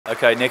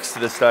Okay, next to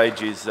the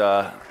stage is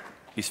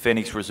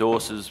Fenix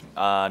Resources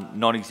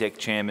non-exec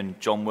chairman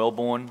John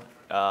Welborn.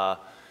 For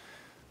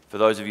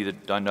those of you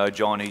that don't know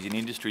John, he's an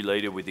industry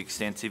leader with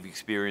extensive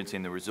experience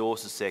in the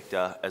resources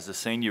sector as a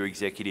senior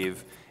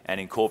executive and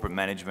in corporate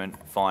management,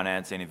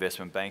 finance and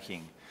investment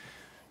banking.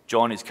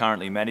 John is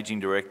currently Managing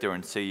Director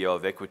and CEO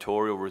of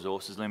Equatorial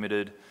Resources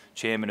Limited,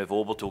 Chairman of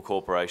Orbital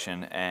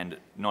Corporation and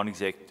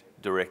Non-Exec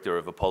Director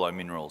of Apollo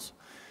Minerals.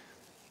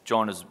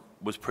 John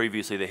was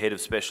previously the Head of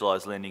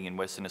Specialised Lending in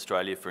Western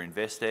Australia for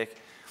Investec.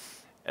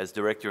 As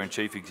Director and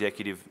Chief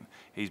Executive,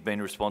 he's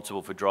been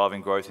responsible for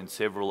driving growth in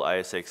several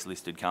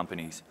ASX-listed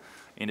companies.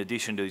 In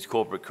addition to his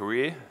corporate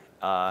career,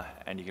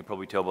 and you can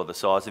probably tell by the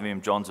size of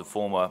him, John's a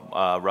former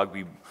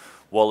rugby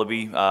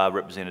wallaby,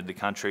 represented the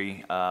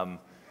country. How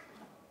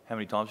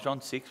many times,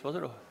 John? 6, was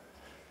it? Or?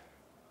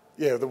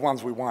 Yeah, the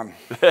ones we won.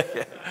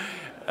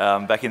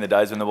 Back in the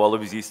days when the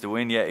Wallabies used to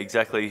win, yeah,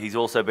 exactly. He's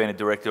also been a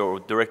director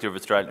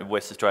of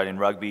West Australian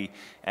Rugby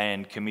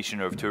and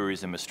Commissioner of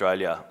Tourism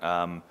Australia.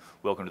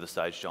 Welcome to the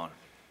stage, John.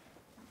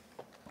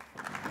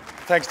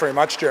 Thanks very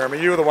much,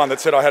 Jeremy. You were the one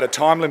that said I had a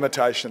time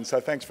limitation,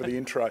 so thanks for the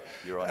intro.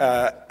 You're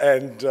right.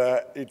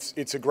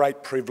 It's a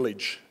great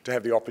privilege to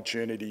have the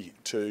opportunity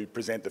to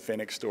present the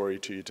Fenix story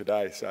to you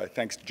today. So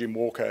thanks to Jim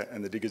Walker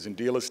and the Diggers and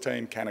Dealers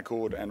team,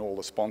 Canaccord and all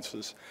the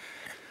sponsors.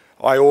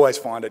 I always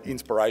find it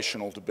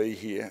inspirational to be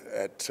here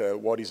at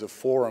what is a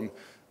forum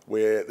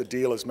where the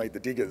dealers meet the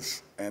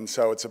diggers. And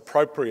so it's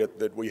appropriate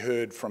that we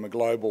heard from a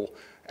global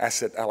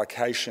asset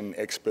allocation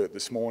expert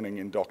this morning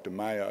in Dr.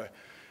 Mayo.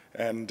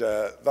 And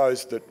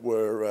those that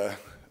were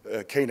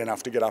keen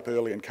enough to get up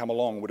early and come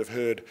along would have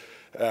heard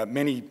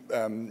many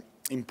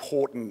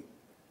important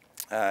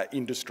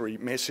industry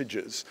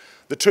messages.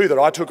 The two that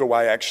I took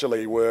away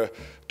actually were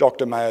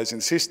Dr. Mayo's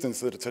insistence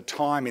that it's a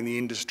time in the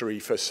industry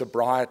for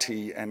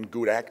sobriety and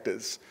good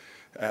actors.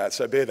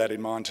 So bear that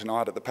in mind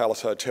tonight at the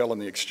Palace Hotel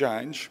and the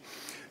Exchange.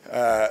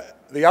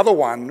 The other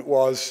one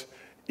was,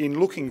 in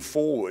looking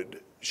forward,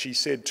 she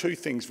said two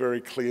things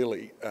very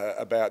clearly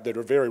that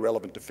are very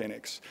relevant to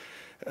Fenix.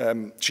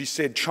 She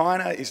said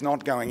China is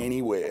not going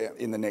anywhere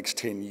in the next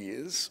 10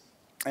 years.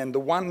 And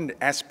the one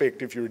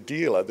aspect, if you're a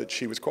dealer, that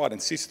she was quite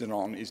insistent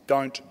on is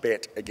don't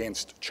bet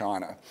against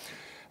China.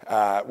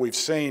 We've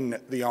seen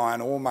the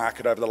iron ore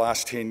market over the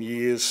last 10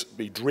 years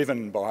be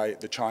driven by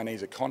the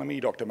Chinese economy.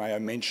 Dr. Mayo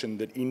mentioned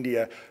that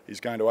India is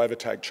going to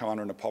overtake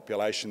China in a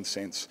population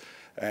sense.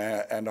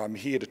 And I'm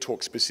here to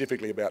talk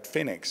specifically about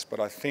Fenix, but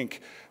I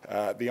think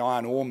the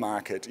iron ore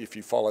market, if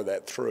you follow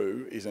that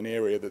through, is an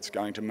area that's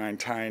going to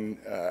maintain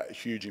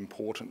huge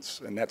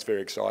importance, and that's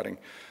very exciting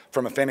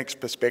from a Fenix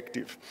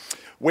perspective.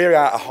 We are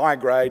a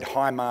high-grade,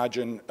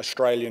 high-margin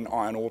Australian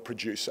iron ore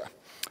producer,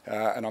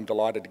 and I'm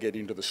delighted to get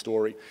into the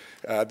story.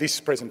 This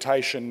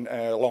presentation,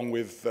 along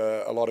with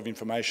a lot of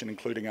information,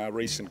 including our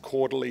recent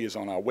quarterly, is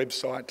on our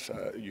website.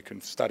 You can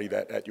study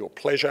that at your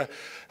pleasure.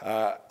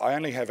 I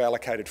only have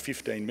allocated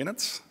 15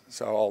 minutes,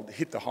 so I'll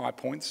hit the high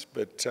points,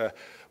 but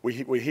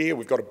we're here,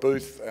 we've got a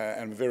booth,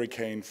 and we're very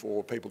keen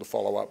for people to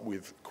follow up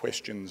with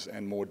questions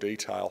and more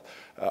detail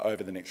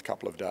over the next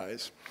couple of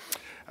days.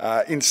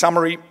 In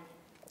summary,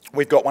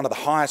 we've got one of the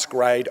highest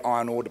grade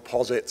iron ore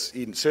deposits,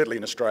 certainly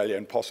in Australia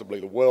and possibly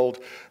the world.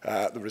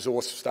 The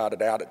resource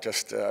started out at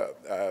just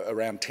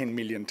around 10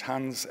 million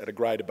tonnes at a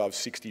grade above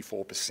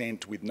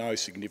 64% with no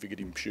significant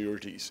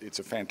impurities. It's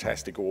a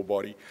fantastic ore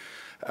body.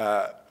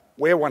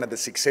 We're one of the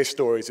success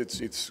stories.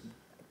 It's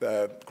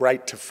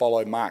great to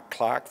follow Mark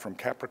Clark from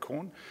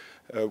Capricorn.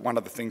 One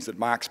of the things that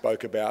Mark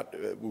spoke about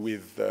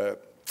with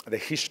the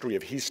history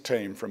of his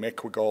team from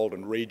Equigold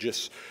and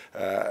Regis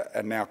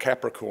and now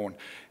Capricorn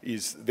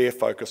is their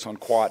focus on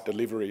quiet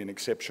delivery and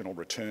exceptional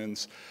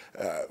returns.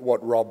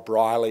 What Rob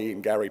Briley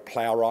and Gary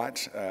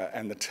Plowright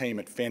and the team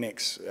at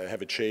Fenix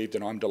have achieved,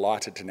 and I'm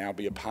delighted to now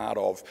be a part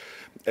of,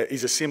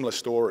 is a similar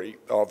story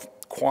of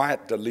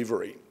quiet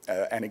delivery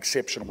and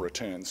exceptional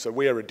returns. So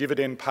we are a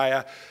dividend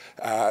payer.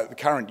 The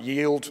current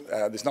yield,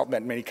 there's not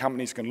that many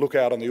companies can look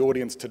out on the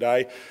audience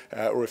today,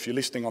 or if you're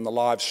listening on the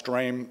live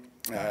stream,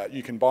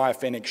 you can buy a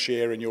Fenix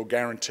share and you're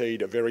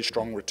guaranteed a very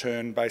strong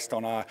return. Based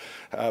on our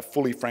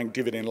fully franked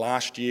dividend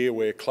last year,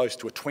 we're close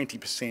to a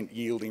 20%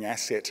 yielding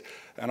asset.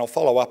 And I'll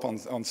follow up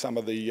on some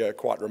of the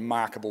quite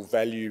remarkable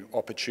value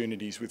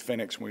opportunities with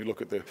Fenix when we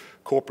look at the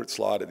corporate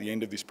slide at the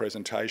end of this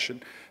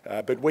presentation.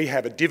 But we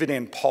have a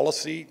dividend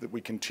policy that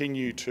we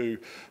continue to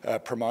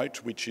promote,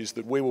 which is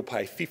that we will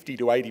pay 50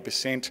 to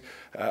 80%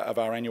 of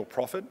our annual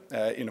profit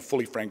in a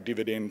fully franked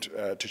dividend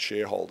to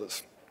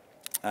shareholders.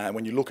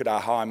 When you look at our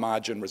high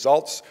margin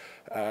results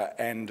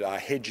and our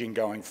hedging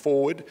going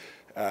forward,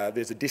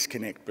 there's a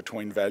disconnect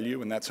between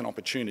value, and that's an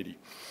opportunity.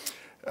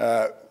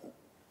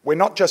 We're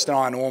not just an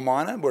iron ore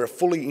miner, we're a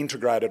fully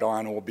integrated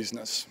iron ore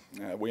business.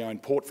 We own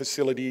port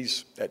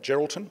facilities at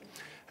Geraldton,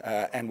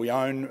 and we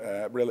own,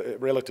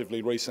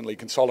 relatively recently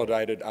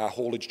consolidated our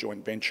haulage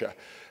joint venture.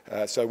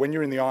 So when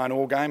you're in the iron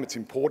ore game, it's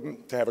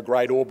important to have a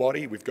great ore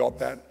body. We've got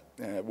that.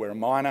 We're a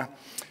miner.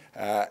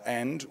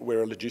 And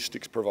we're a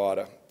logistics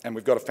provider, and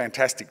we've got a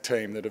fantastic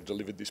team that have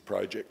delivered this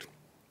project.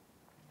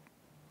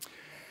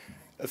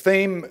 A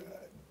theme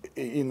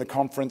in the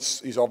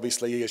conference is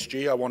obviously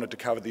ESG. I wanted to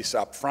cover this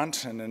up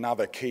front, and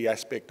another key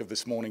aspect of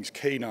this morning's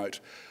keynote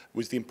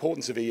was the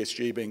importance of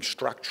ESG being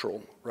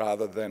structural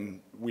rather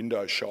than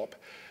window shop.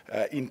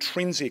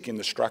 Intrinsic in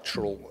the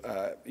structural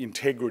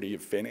integrity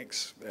of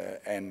Fenix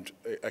and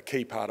a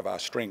key part of our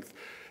strength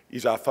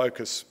is our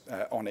focus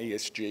on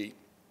ESG,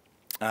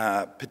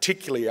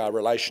 particularly our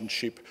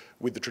relationship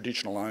with the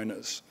traditional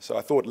owners. So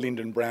I thought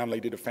Lyndon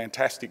Brownlee did a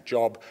fantastic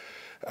job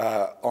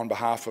on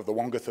behalf of the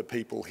Wongatha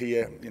people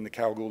here in the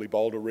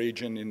Kalgoorlie-Boulder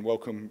region in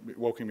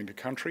welcoming to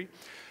country.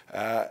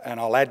 And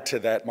I'll add to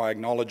that my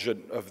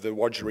acknowledgement of the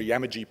Wodjiri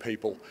Yamaji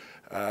people,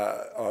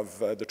 of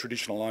the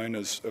traditional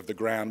owners of the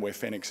ground where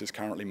Fenix is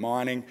currently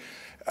mining.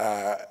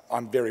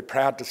 I'm very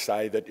proud to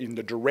say that in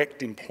the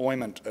direct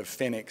employment of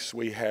Fenix,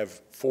 we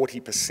have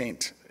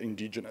 40%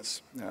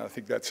 Indigenous. I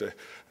think that's a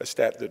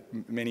stat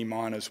that many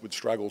miners would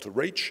struggle to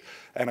reach.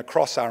 And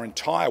across our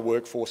entire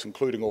workforce,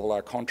 including all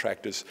our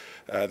contractors,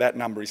 that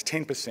number is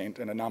 10%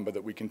 and a number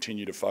that we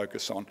continue to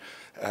focus on.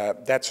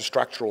 That's a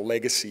structural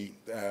legacy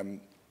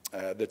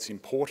that's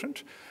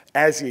important,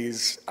 as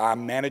is our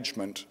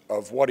management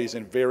of what is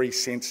a very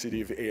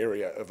sensitive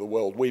area of the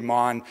world. We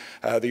mine,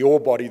 the ore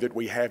body that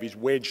we have is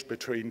wedged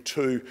between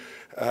two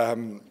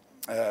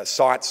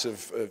sites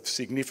of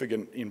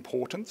significant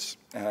importance,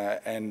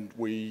 and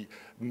we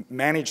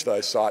manage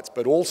those sites,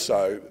 but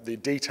also the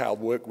detailed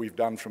work we've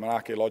done from an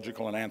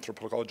archaeological and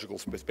anthropological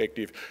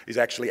perspective is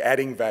actually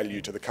adding value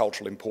to the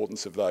cultural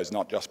importance of those,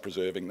 not just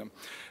preserving them.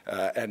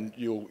 And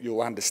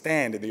you'll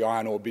understand in the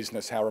iron ore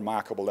business how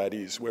remarkable that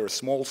is. We're a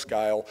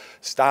small-scale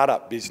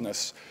start-up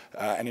business,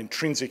 and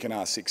intrinsic in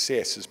our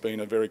success has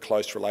been a very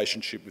close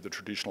relationship with the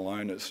traditional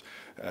owners,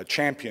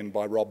 championed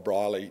by Rob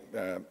Briley,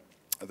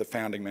 the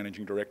founding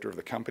managing director of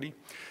the company.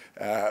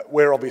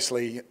 We're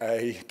obviously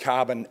a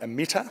carbon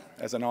emitter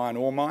as an iron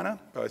ore miner,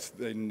 both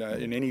in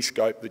any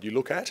scope that you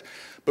look at,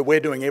 but we're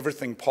doing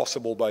everything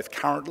possible both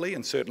currently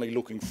and certainly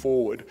looking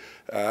forward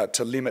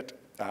to limit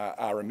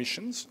our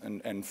emissions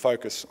and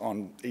focus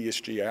on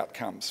ESG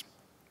outcomes.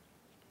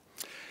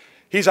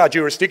 Here's our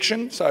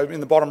jurisdiction. So in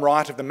the bottom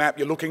right of the map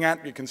you're looking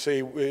at, you can see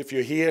if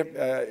you're here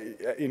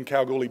in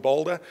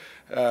Kalgoorlie-Boulder,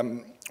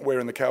 we're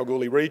in the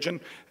Kalgoorlie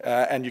region,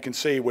 and you can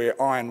see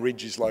where Iron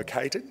Ridge is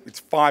located. It's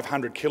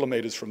 500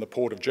 kilometres from the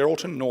port of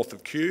Geraldton, north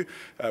of Kew,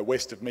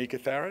 west of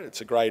Meekatharra.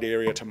 It's a great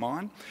area to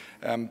mine.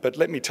 But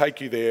let me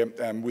take you there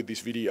with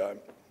this video.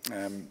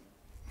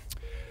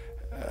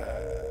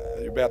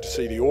 You're about to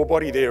see the ore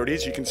body. There it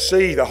is. You can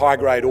see the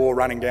high-grade ore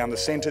running down the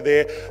centre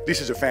there. This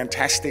is a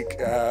fantastic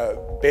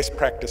best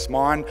practice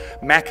mine.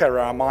 Macca are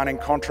our mining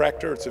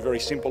contractor. It's a very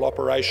simple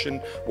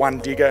operation. 1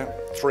 digger,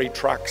 3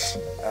 trucks,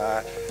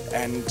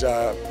 and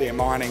they're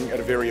mining at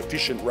a very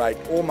efficient rate,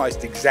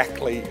 almost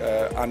exactly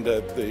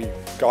under the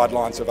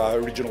guidelines of our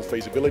original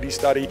feasibility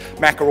study.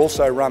 Macca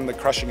also run the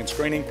crushing and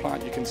screening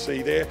plant you can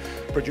see there.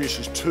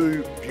 Produces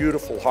 2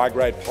 beautiful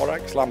high-grade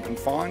products, lump and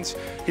fines.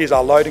 Here's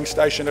our loading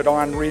station at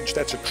Iron Ridge.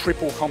 That's a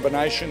triple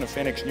combination of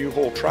Fenix new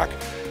haul truck.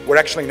 We're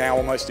actually now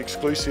almost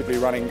exclusively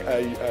running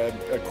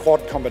a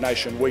quad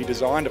combination we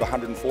designed of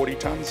 140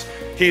 tonnes.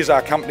 Here's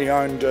our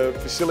company-owned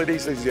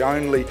facilities. This is the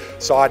only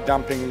side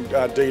dumping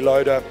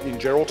deloader in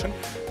Geraldton.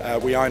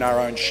 We own our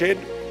own shed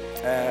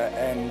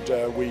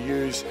and we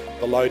use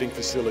the loading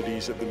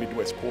facilities of the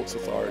Midwest Ports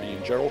Authority in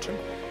Geraldton.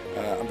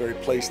 I'm very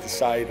pleased to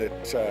say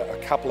that a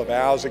couple of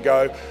hours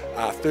ago,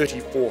 our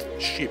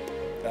 34th ship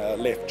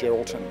left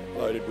Geraldton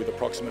loaded with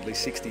approximately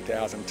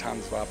 60,000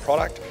 tonnes of our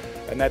product,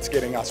 and that's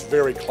getting us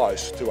very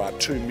close to our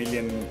 2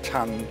 million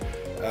tonne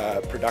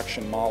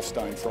production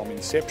milestone from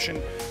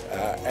inception,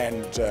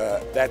 and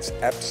that's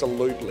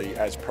absolutely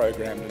as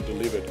programmed and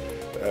delivered.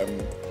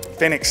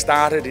 Fenix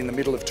started in the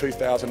middle of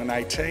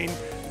 2018.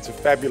 It's a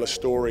fabulous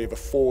story of a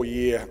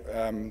 4-year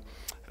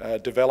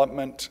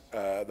development.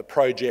 The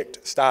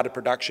project started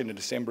production in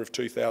December of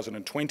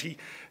 2020,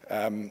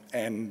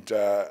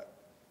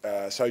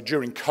 so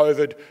during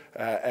COVID,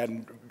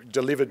 and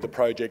delivered the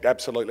project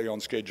absolutely on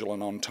schedule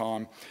and on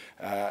time,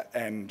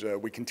 and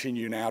we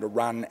continue now to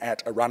run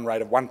at a run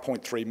rate of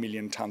 1.3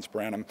 million tonnes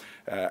per annum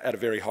at a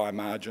very high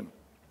margin.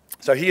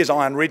 So here's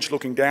Iron Ridge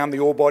looking down the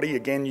ore body.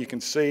 Again, you can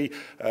see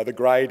the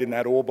grade in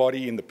that ore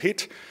body in the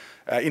pit.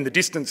 In the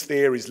distance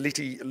there is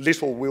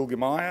Little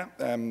Wilgamia,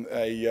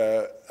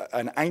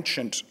 an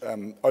ancient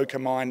ochre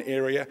mine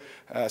area.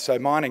 So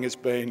mining has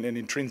been an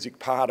intrinsic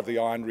part of the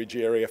Iron Ridge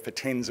area for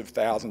tens of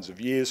thousands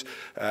of years,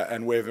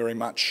 and we're very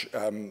much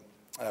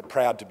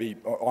proud to be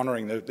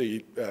honouring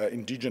the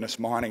Indigenous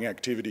mining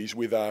activities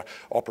with our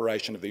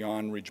operation of the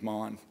Iron Ridge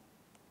mine.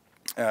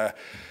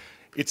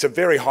 It's a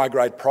very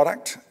high-grade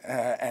product,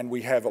 and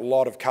we have a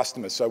lot of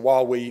customers. So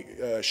while we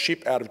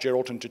ship out of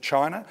Geraldton to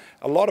China,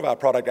 a lot of our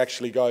product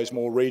actually goes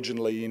more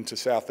regionally into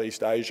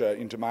Southeast Asia,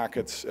 into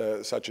markets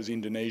such as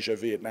Indonesia,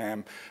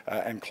 Vietnam,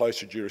 and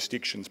closer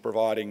jurisdictions,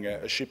 providing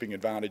a shipping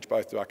advantage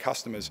both to our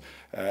customers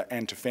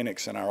and to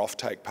Fenix and our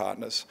offtake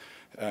partners.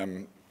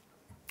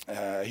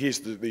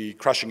 Here's the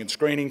crushing and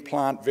screening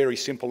plant, very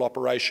simple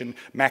operation.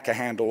 Macca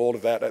handle all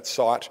of that at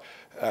site,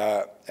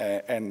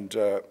 and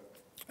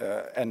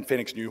and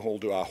Fenix Newhaul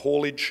do our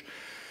haulage.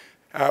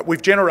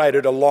 We've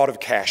generated a lot of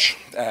cash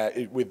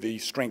with the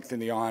strength in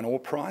the iron ore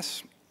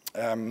price,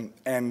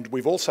 and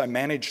we've also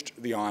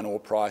managed the iron ore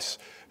price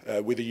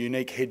with a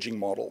unique hedging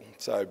model.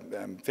 So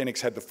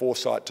Fenix had the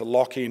foresight to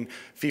lock in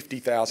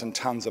 50,000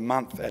 tonnes a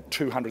month at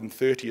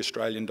 230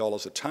 Australian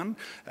dollars a tonne,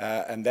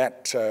 and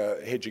that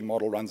hedging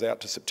model runs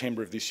out to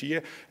September of this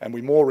year, and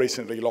we more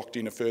recently locked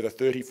in a further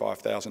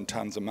 35,000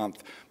 tonnes a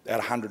month at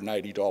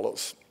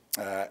 $180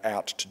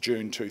 out to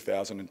June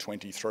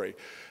 2023.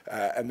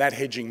 And that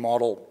hedging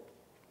model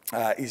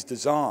is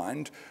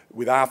designed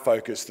with our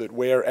focus that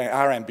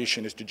our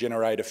ambition is to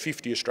generate a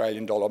 50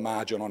 Australian dollar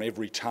margin on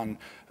every tonne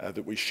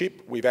that we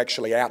ship. We've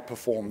actually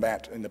outperformed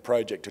that in the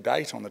project to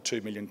date on the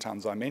 2 million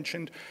tonnes I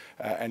mentioned.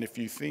 And if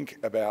you think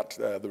about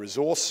the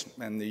resource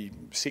and the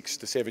 6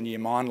 to 7 year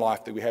mine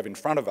life that we have in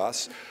front of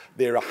us,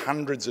 there are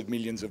hundreds of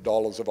millions of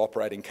dollars of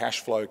operating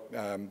cash flow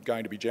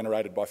going to be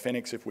generated by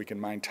Fenix if we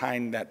can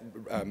maintain that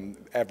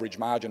average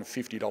margin of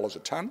 $50 a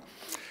tonne.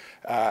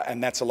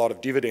 And that's a lot of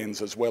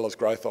dividends as well as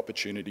growth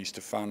opportunities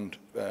to fund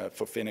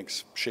for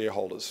Fenix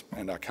shareholders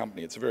and our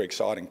company. It's a very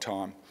exciting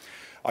time.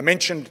 I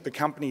mentioned the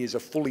company is a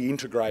fully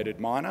integrated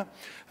miner.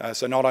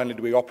 So not only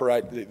do we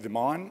operate the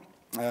mine,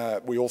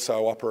 we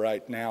also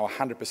operate now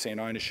 100%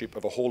 ownership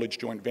of a haulage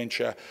joint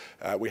venture.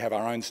 We have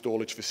our own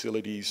storage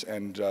facilities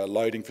and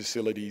loading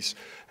facilities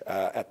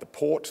at the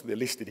port. They're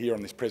listed here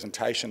on this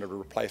presentation at a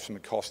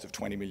replacement cost of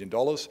 $20 million.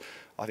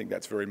 I think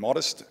that's very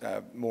modest.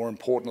 More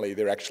importantly,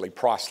 they're actually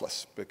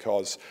priceless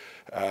because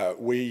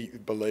we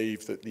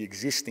believe that the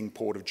existing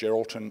port of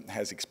Geraldton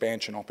has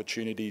expansion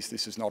opportunities.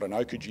 This is not an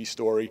Oakajee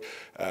story.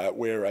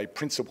 We're a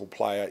principal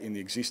player in the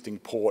existing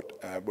port.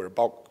 We're a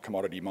bulk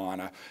commodity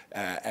miner,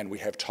 and we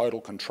have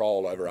total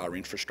control over our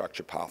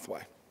infrastructure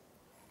pathway.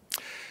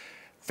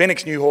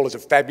 Fenix Newhaul is a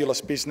fabulous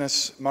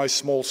business. Most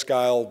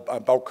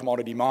small-scale bulk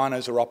commodity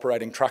miners are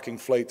operating trucking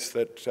fleets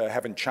that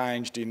haven't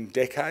changed in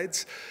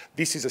decades.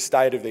 This is a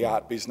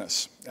state-of-the-art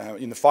business.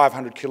 In the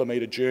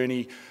 500-kilometre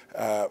journey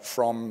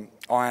from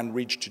Iron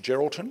Ridge to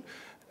Geraldton,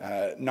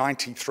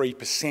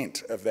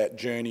 93% of that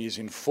journey is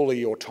in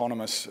fully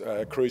autonomous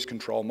cruise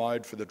control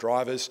mode for the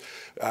drivers.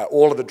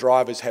 All of the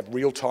drivers have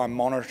real-time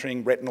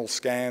monitoring, retinal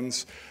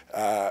scans.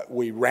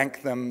 We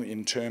rank them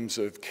in terms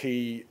of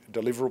key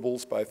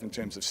deliverables, both in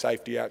terms of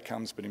safety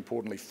outcomes, but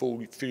importantly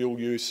fuel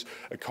use,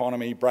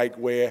 economy, brake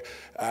wear,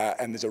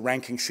 and there's a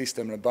ranking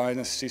system and a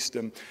bonus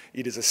system.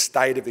 It is a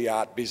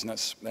state-of-the-art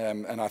business,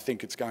 and I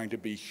think it's going to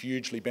be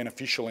hugely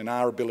beneficial in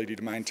our ability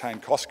to maintain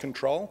cost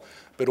control,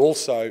 but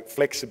also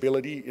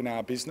flexibility in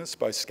our business,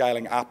 both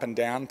scaling up and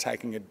down,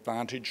 taking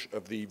advantage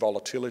of the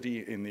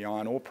volatility in the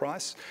iron ore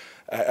price,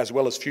 as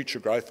well as future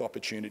growth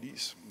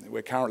opportunities.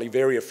 We're currently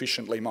very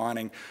efficiently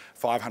mining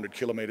 500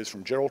 kilometres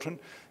from Geraldton.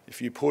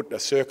 If you put a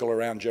circle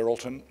around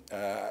Geraldton,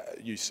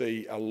 you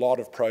see a lot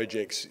of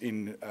projects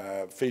in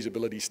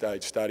feasibility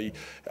stage study.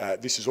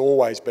 This has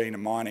always been a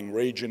mining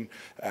region,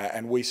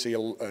 and we see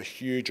a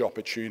huge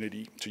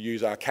opportunity to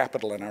use our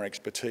capital and our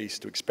expertise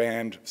to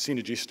expand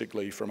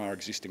synergistically from our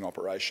existing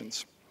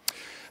operations.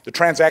 The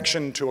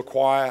transaction to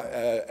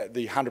acquire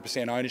the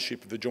 100%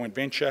 ownership of the joint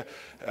venture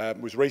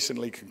was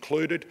recently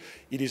concluded.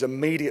 It is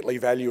immediately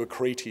value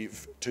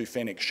accretive to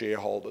Fenix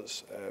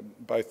shareholders,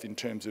 both in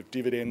terms of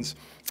dividends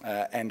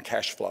and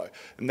cash flow.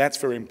 And that's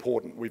very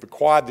important. We've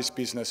acquired this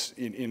business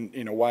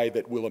in a way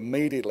that will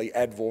immediately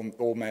add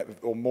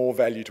more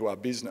value to our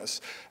business.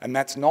 And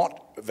that's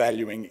not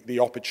valuing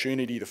the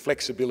opportunity, the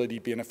flexibility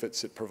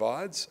benefits it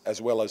provides,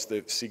 as well as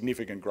the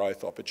significant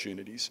growth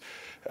opportunities.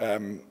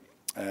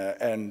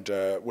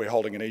 We're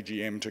holding an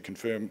EGM to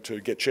confirm, to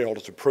get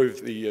shareholders to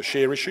approve the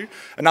share issue.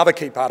 Another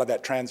key part of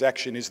that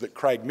transaction is that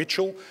Craig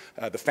Mitchell,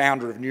 the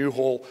founder of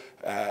Newhaul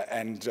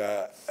and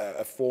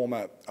a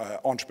former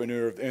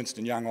entrepreneur of Ernst &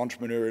 Young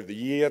Entrepreneur of the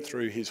Year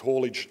through his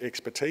haulage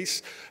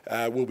expertise,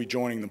 will be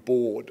joining the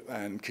board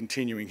and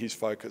continuing his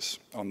focus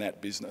on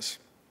that business.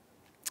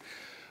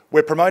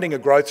 We're promoting a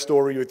growth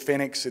story with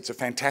Fenix. It's a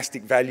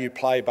fantastic value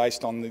play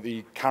based on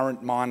the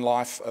current mine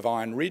life of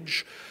Iron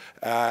Ridge.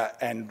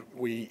 And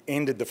we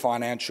ended the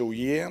financial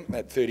year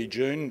at 30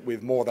 June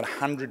with more than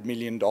 $100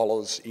 million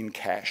in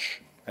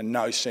cash and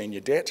no senior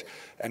debt.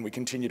 And we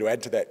continue to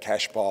add to that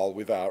cash pile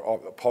with our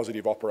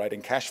positive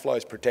operating cash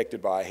flows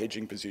protected by a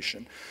hedging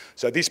position.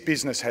 So this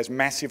business has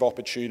massive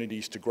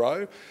opportunities to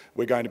grow.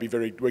 We're going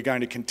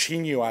to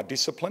continue our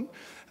discipline.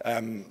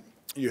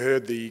 You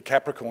heard the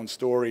Capricorn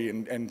story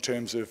in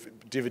terms of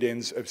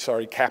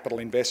capital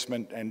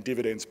investment and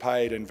dividends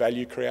paid and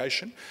value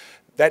creation.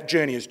 That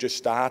journey has just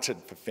started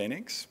for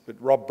Fenix, but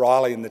Rob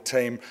Briley and the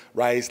team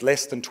raised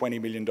less than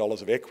 $20 million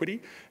of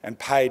equity and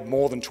paid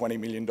more than $20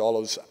 million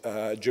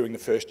during the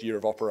first year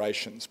of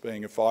operations,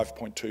 being a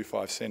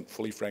 5.25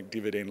 fully franked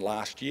dividend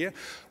last year.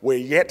 We're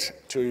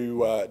yet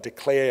to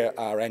declare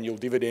our annual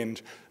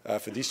dividend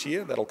for this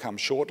year. That'll come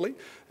shortly.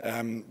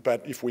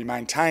 But if we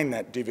maintain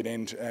that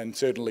dividend, and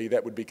certainly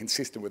that would be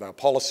consistent with our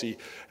policy,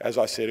 as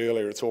I said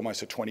earlier, it's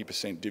almost a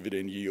 20%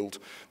 dividend yield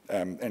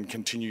and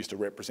continues to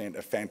represent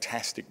a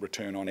fantastic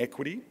return on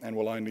equity and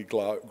will only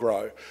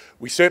grow.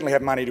 We certainly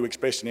have money to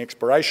invest in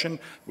exploration.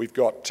 We've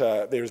got,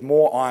 there is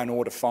more iron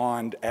ore to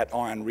find at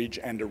Iron Ridge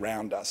and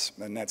around us,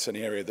 and that's an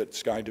area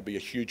that's going to be a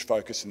huge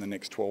focus in the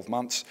next 12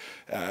 months.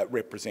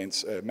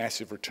 Represents a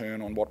massive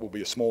return on what will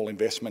be a small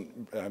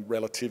investment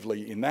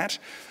relatively in that.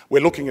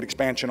 We're looking at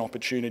expansion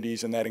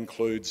opportunities, and that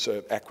includes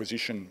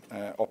acquisition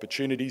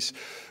opportunities.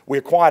 We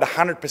acquired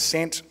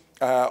 100%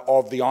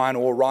 of the iron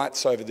ore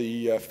rights over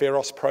the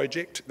Ferros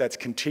project. That's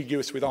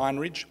contiguous with Iron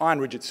Ridge. Iron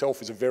Ridge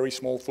itself is a very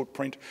small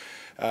footprint.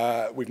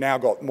 We've now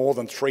got more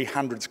than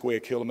 300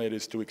 square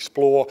kilometres to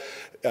explore.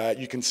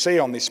 You can see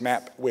on this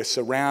map we're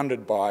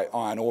surrounded by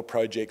iron ore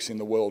projects in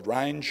the World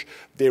Range.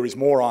 There is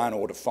more iron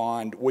ore to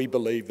find. We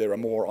believe there are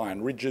more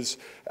iron ridges,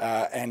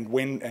 and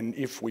when and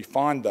if we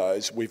find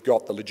those, we've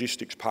got the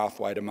logistics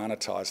pathway to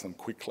monetise them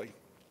quickly.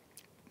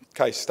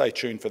 Okay, stay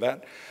tuned for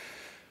that.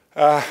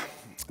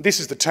 This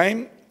is the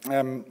team.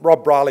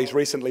 Rob Briley's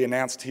recently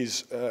announced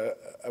his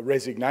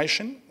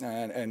resignation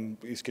and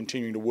is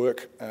continuing to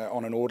work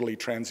on an orderly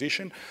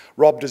transition.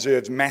 Rob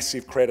deserves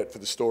massive credit for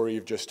the story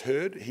you've just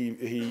heard.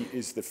 He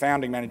is the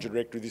founding manager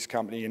director of this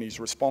company, and he's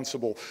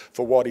responsible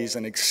for what is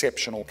an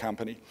exceptional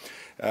company.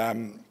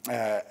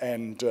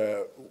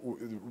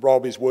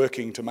 Rob is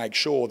working to make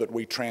sure that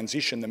we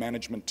transition the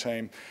management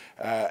team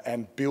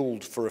and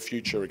build for a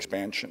future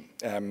expansion.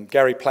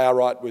 Gary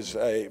Plowright was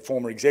a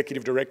former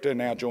executive director,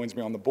 now joins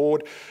me on the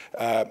board.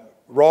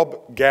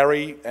 Rob,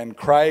 Gary and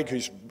Craig,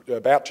 who's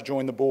about to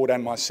join the board,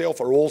 and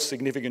myself are all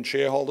significant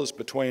shareholders.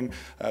 Between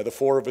the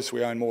four of us,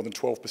 we own more than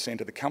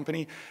 12% of the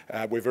company.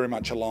 We're very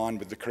much aligned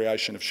with the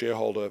creation of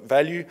shareholder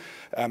value.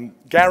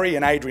 Gary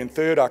and Adrian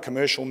Third, our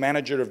commercial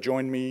manager, have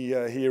joined me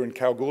here in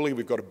Kalgoorlie.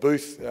 We've got a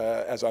booth,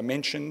 as I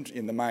mentioned,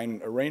 in the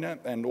main arena,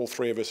 and all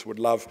three of us would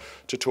love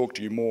to talk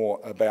to you more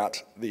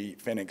about the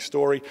Fenix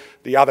story.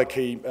 The other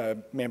key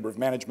member of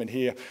management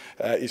here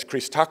is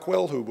Chris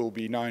Tuckwell, who will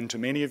be known to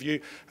many of you.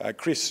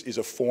 Chris is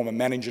a former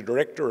managing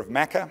director of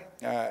Macca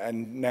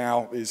and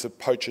now is a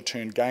poacher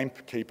turned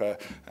gamekeeper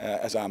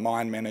as our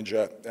mine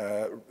manager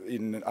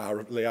in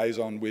our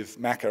liaison with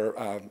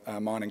Macca, our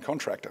mining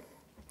contractor.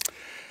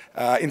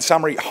 In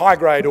summary,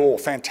 high-grade ore,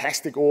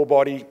 fantastic ore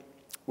body.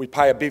 We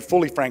pay a big,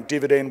 fully franked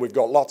dividend. We've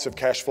got lots of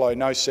cash flow,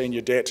 no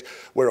senior debt.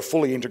 We're a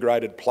fully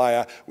integrated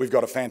player. We've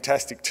got a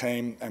fantastic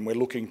team, and we're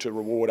looking to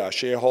reward our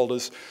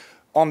shareholders.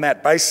 On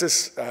that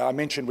basis, I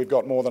mentioned we've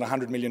got more than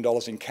 $100 million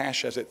in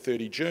cash as at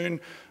 30 June.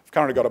 We've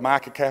currently got a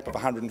market cap of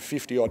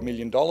 $150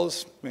 million,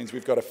 means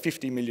we've got a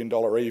 $50 million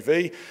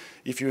EV.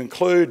 If you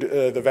include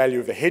the value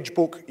of the hedge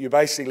book, you're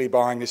basically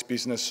buying this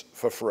business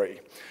for free.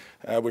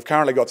 We've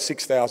currently got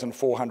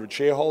 6,400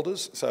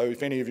 shareholders, so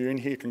if any of you are in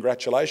here,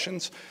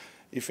 congratulations.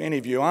 If any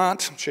of you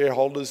aren't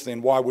shareholders,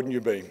 then why wouldn't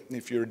you be?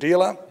 If you're a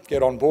dealer,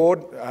 get on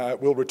board.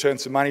 We'll return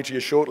some money to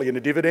you shortly in a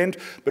dividend,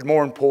 but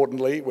more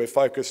importantly, we're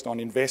focused on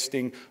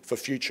investing for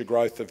future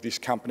growth of this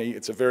company.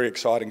 It's a very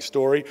exciting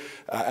story,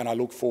 and I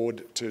look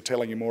forward to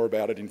telling you more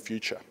about it in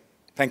future.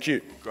 Thank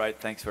you. Great,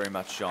 thanks very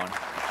much, John.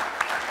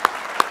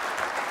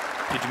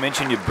 Did you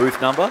mention your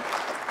booth number?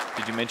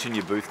 Did you mention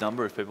your booth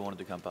number if people wanted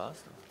to come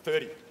past?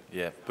 30.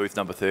 Yeah, booth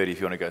number 30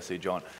 if you want to go see John.